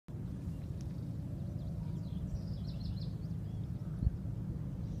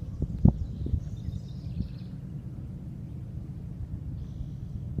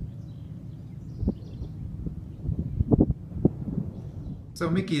So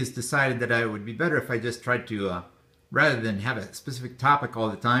Mickey has decided that it would be better if I just tried to, rather than have a specific topic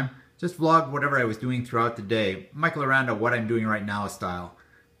all the time, just vlog whatever I was doing throughout the day. Michael Aranda, what I'm doing right now style.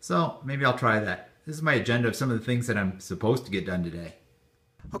 So maybe I'll try that. This is my agenda of some of the things that I'm supposed to get done today.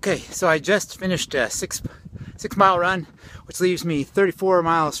 Okay, so I just finished a six mile run, which leaves me 34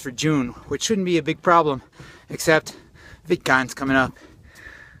 miles for June, which shouldn't be a big problem, except VidCon's coming up.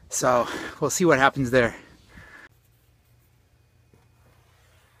 So we'll see what happens there.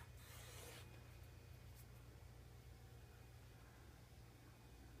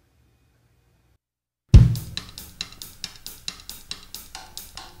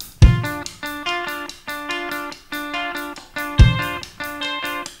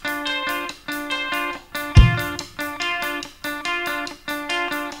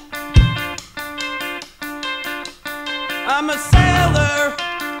 I'm a sailor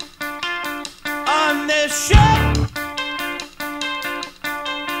on this ship.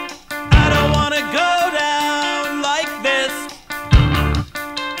 I don't want to go down like this.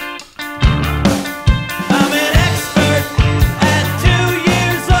 I'm an expert at 2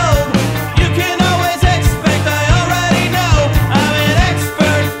 years old. You can always expect I already know. I'm an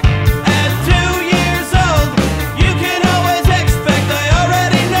expert at 2 years old. You can always expect I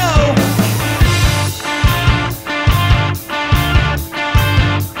already know.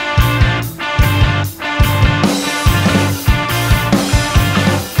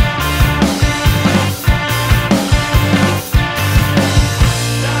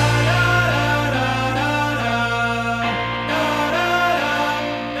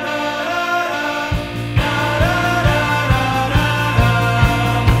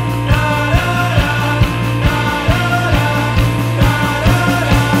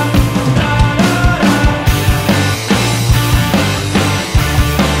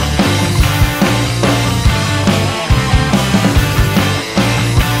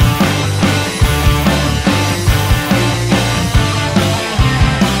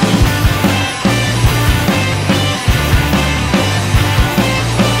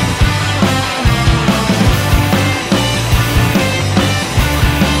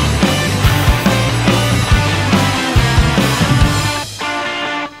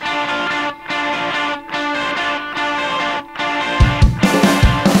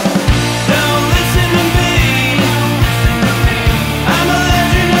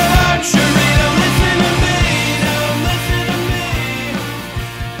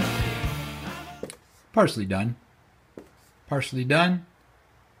 Partially done. Partially done.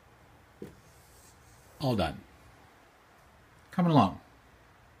 All done. Coming along.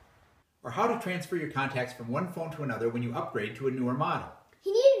 Or how to transfer your contacts from one phone to another when you upgrade to a newer model.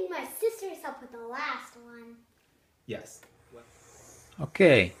 He needed my sister's help with the last one. Yes.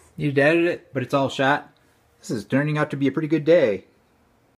 Okay, needed to edit it, but it's all shot. This is turning out to be a pretty good day.